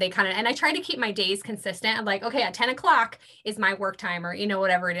 they kind of, and I try to keep my days consistent. I'm like, okay, at 10 o'clock is my work time, or,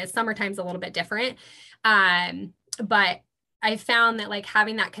 whatever it is. Summertime's a little bit different. But I found that like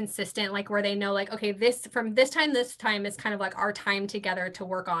having that consistent, like where they know like, okay, from this time is kind of like our time together to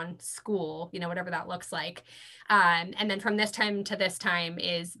work on school, whatever that looks like. And then from this time to this time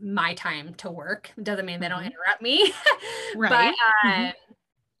is my time to work. It doesn't mean they don't interrupt me. Right.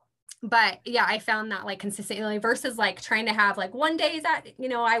 But yeah, I found that like consistently versus like trying to have like one day is at,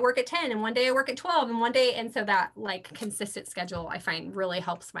 I work at 10 and one day I work at 12 and one day. And so that like consistent schedule I find really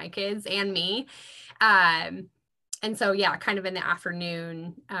helps my kids and me. And so, yeah, kind of in the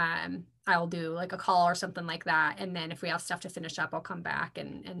afternoon, I'll do like a call or something like that. And then if we have stuff to finish up, I'll come back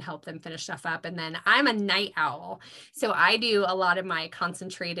and help them finish stuff up. And then I'm a night owl. So I do a lot of my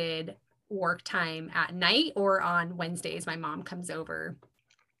concentrated work time at night, or on Wednesdays, my mom comes over.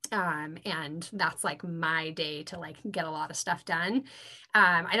 And that's like my day to like get a lot of stuff done.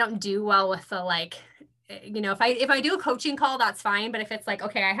 I don't do well with the like, if I do a coaching call, that's fine. But if it's like,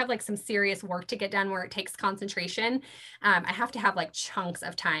 okay, I have like some serious work to get done where it takes concentration, I have to have like chunks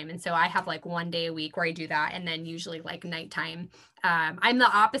of time. And so I have like one day a week where I do that. And then usually like nighttime, I'm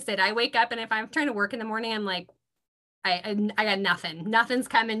the opposite. I wake up and if I'm trying to work in the morning, I'm like, I got nothing's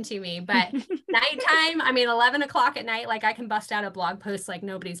coming to me. But nighttime, 11 o'clock at night, like I can bust out a blog post like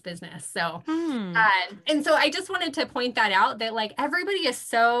nobody's business. So, and so I just wanted to point that out, that like everybody is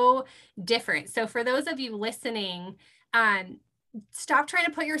so different. So for those of you listening, stop trying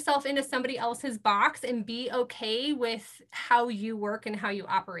to put yourself into somebody else's box and be okay with how you work and how you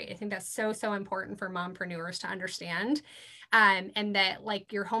operate. I think that's so, so important for mompreneurs to understand. And that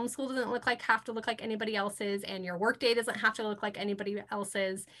like your homeschool doesn't have to look like anybody else's, and your work day doesn't have to look like anybody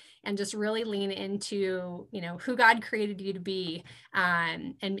else's, and just really lean into, who God created you to be,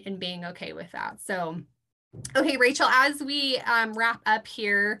 and being okay with that. So, okay, Rachel, as we wrap up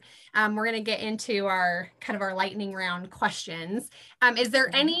here, we're going to get into our lightning round questions. Is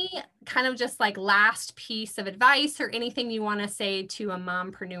there any kind of just like last piece of advice or anything you want to say to a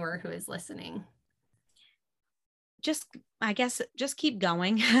mompreneur who is listening? I guess just keep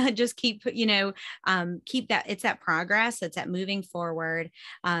going. Just keep, keep that. It's that progress. It's that moving forward,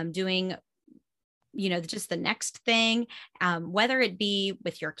 doing, just the next thing, whether it be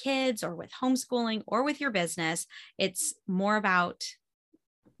with your kids or with homeschooling or with your business. It's more about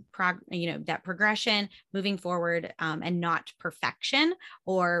that progression, moving forward, and not perfection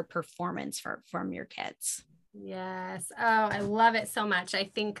or performance from your kids. Yes. Oh, I love it so much.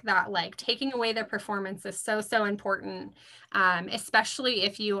 I think that like taking away the performance is so, so important, especially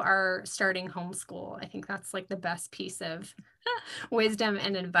if you are starting homeschool. I think that's like the best piece of wisdom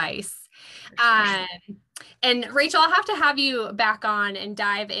and advice. Sure. And Rachel, I'll have to have you back on and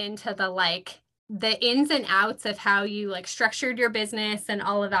dive into the ins and outs of how you like structured your business and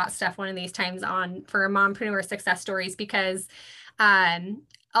all of that stuff one of these times for Mompreneur Success Stories, because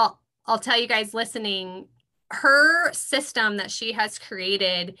I'll tell you guys listening, her system that she has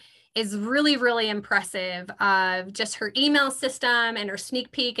created is really, really impressive, of just her email system and her sneak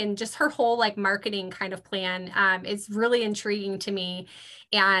peek and just her whole like marketing kind of plan is really intriguing to me.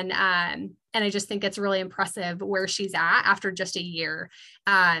 And I just think it's really impressive where she's at after just a year.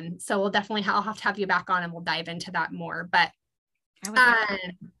 So I'll have to have you back on and we'll dive into that more. But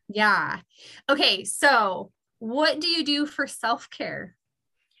yeah. Okay. So what do you do for self-care?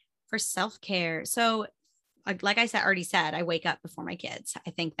 For self-care. So like I said, already said, I wake up before my kids.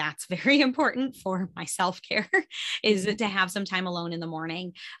 I think that's very important for my self-care is to have some time alone in the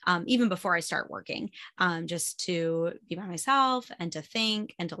morning, even before I start working, just to be by myself and to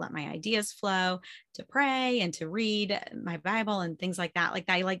think and to let my ideas flow, to pray and to read my Bible and things like that.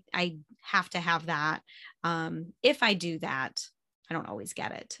 I have to have that. If I do that, I don't always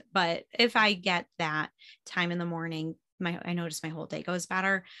get it, but if I get that time in the morning, I notice my whole day goes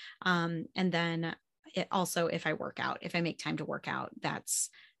better. And then also, if I work out, if I make time to work out,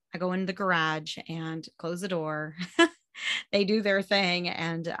 I go in the garage and close the door. They do their thing.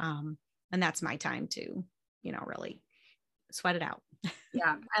 And that's my time to, really sweat it out.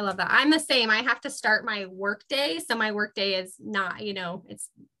 Yeah, I love that. I'm the same. I have to start my work day. So my work day is not, it's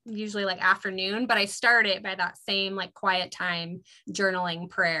usually like afternoon, but I start it by that same like quiet time, journaling,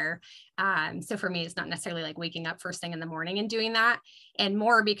 prayer. So for me, it's not necessarily like waking up first thing in the morning and doing that, and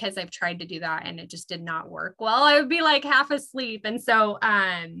more because I've tried to do that and it just did not work well. I would be like half asleep. And so,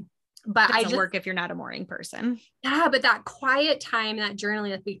 but it doesn't work if you're not a morning person. Yeah, but that quiet time, that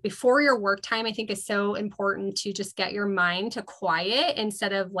journaling like before your work time, I think is so important to just get your mind to quiet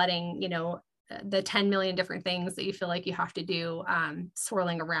instead of letting, the 10 million different things that you feel like you have to do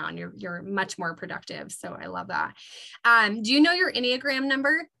swirling around. You're much more productive. So I love that. Do you know your Enneagram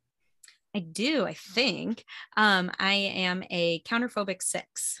number? I do, I think. I am a counterphobic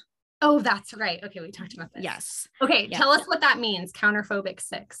 6. Oh, that's right. Okay, we talked about this. Yes. Okay, yeah. Tell us what that means, counterphobic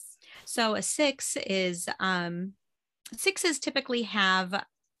 6. So a 6 is, 6s typically have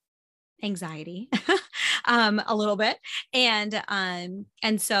anxiety, a little bit. And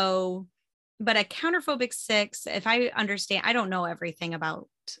so, but a counterphobic 6, if I understand, I don't know everything about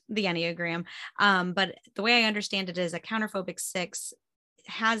the Enneagram, but the way I understand it is a counterphobic 6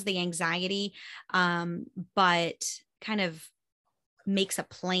 has the anxiety, but kind of makes a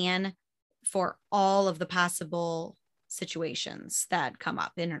plan for all of the possible situations that come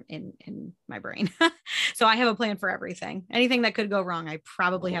up in my brain. So I have a plan for everything. Anything that could go wrong, I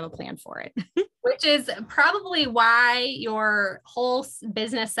probably have a plan for it. Which is probably why your whole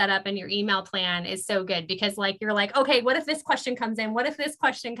business setup and your email plan is so good, because like, you're like, okay, what if this question comes in? What if this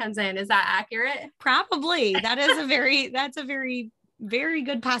question comes in? Is that accurate? Probably. That's a very, very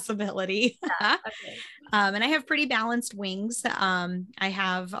good possibility. Yeah, okay. And I have pretty balanced wings. I'm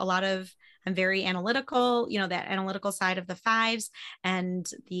very analytical, that analytical side of the 5s, and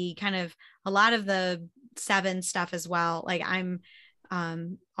the kind of a lot of the 7 stuff as well. Like I'm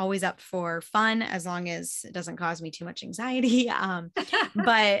always up for fun as long as it doesn't cause me too much anxiety.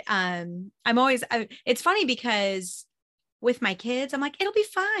 But it's funny because with my kids, I'm like, it'll be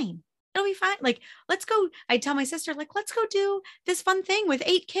fine. It'll be fine. Like, let's go. I tell my sister, like, let's go do this fun thing with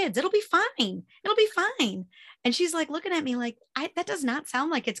 8 kids. It'll be fine. It'll be fine. And she's like looking at me like, that does not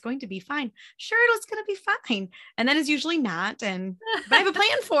sound like it's going to be fine. Sure, it's going to be fine. And then it's usually not. But I have a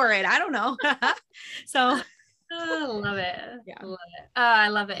plan for it. I don't know. So. Oh, I love it. Yeah. I love it. I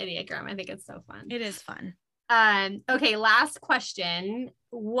love the Enneagram. I think it's so fun. It is fun. Okay. Last question.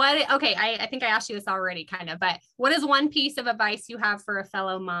 I think I asked you this already kind of, but what is one piece of advice you have for a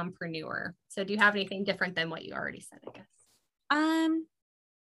fellow mompreneur? So do you have anything different than what you already said, I guess?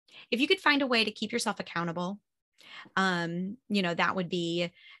 If you could find a way to keep yourself accountable, that would be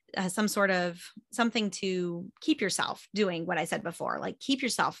something to keep yourself doing what I said before, like keep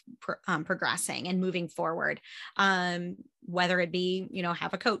yourself progressing and moving forward. Whether it be,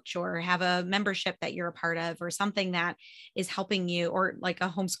 have a coach or have a membership that you're a part of, or something that is helping you, or like a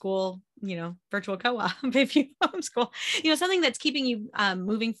homeschool, virtual co-op, if you homeschool, something that's keeping you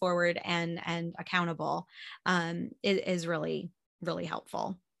moving forward and accountable, is really, really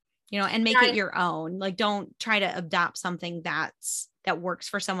helpful. And make it your own. Like, don't try to adopt something that works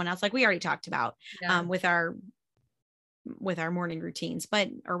for someone else. Like we already talked about, with our morning routines,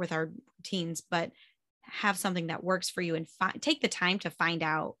 or with our routines, but have something that works for you and take the time to find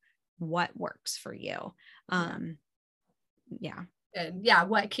out what works for you. Yeah. Yeah.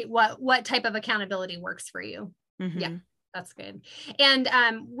 What type of accountability works for you? Mm-hmm. Yeah. That's good. And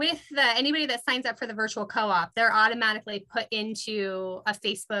with anybody that signs up for the virtual co-op, they're automatically put into a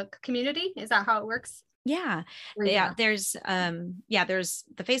Facebook community. Is that how it works? Yeah. Yeah. There's the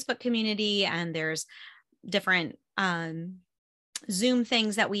Facebook community, and there's different Zoom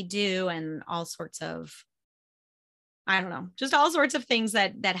things that we do, and all sorts of, just all sorts of things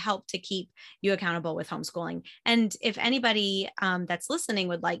that help to keep you accountable with homeschooling. And if anybody that's listening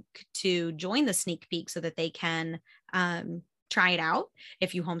would like to join the sneak peek so that they can try it out,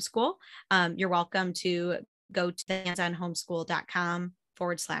 if you homeschool, you're welcome to go to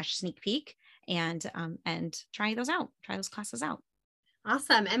handsonhomeschool.com/sneak peek and try those classes out.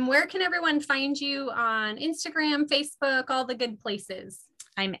 Awesome. And where can everyone find you on Instagram, Facebook, all the good places?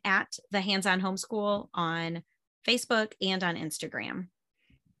 I'm at the Hands-On Homeschool on Facebook and on Instagram.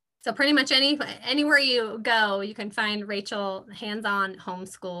 So pretty much anywhere you go, you can find Rachel Hands-On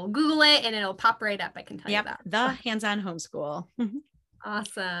Homeschool. Google it and it'll pop right up. I can tell you that. The Hands-On Homeschool.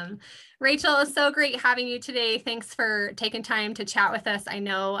 Awesome. Rachel, it's so great having you today. Thanks for taking time to chat with us. I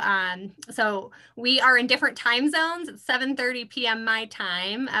know, so we are in different time zones. It's 7:30 p.m. my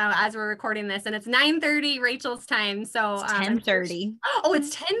time as we're recording this, and it's 9:30 Rachel's time. So it's 10:30. Oh,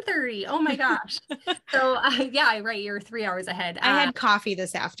 it's 10:30. Oh my gosh. So yeah, right. You're 3 hours ahead. I had coffee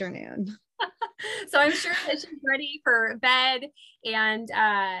this afternoon. So I'm sure that she's ready for bed. And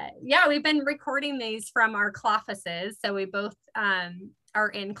yeah, we've been recording these from our cloffices. So we both are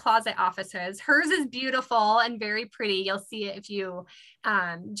in closet offices. Hers is beautiful and very pretty. You'll see it if you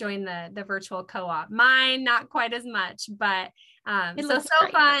join the virtual co-op. Mine, not quite as much, but so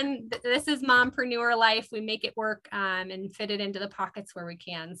great. Fun. This is Mompreneur life. We make it work and fit it into the pockets where we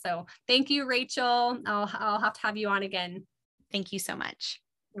can. So thank you, Rachel. I'll have to have you on again. Thank you so much.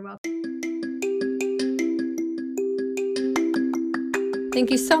 You're welcome. Thank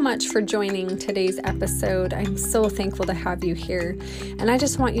you so much for joining today's episode. I'm so thankful to have you here. And I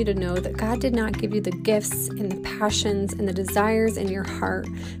just want you to know that God did not give you the gifts and the passions and the desires in your heart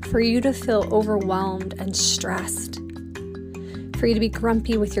for you to feel overwhelmed and stressed, for you to be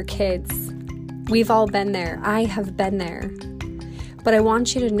grumpy with your kids. We've all been there. I have been there. But I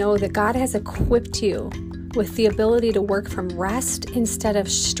want you to know that God has equipped you with the ability to work from rest instead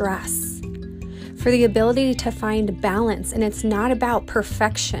of stress, for the ability to find balance. And it's not about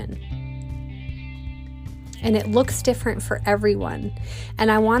perfection. And it looks different for everyone. And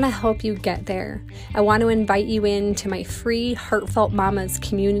I want to help you get there. I want to invite you into my free Heartfelt Mamas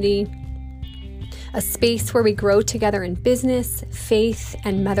community, a space where we grow together in business, faith,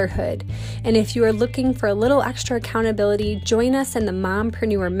 and motherhood. And if you are looking for a little extra accountability, join us in the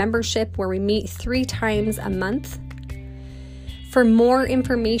Mompreneur membership, where we meet 3 times a month. For more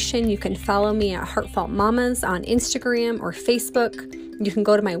information, you can follow me at Heartfelt Mamas on Instagram or Facebook. You can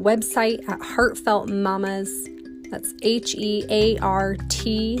go to my website at Heartfelt Mamas. That's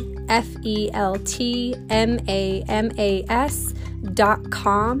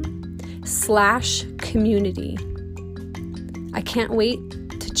HeartfeltMamas.com/community. I can't wait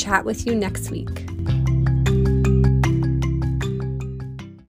to chat with you next week.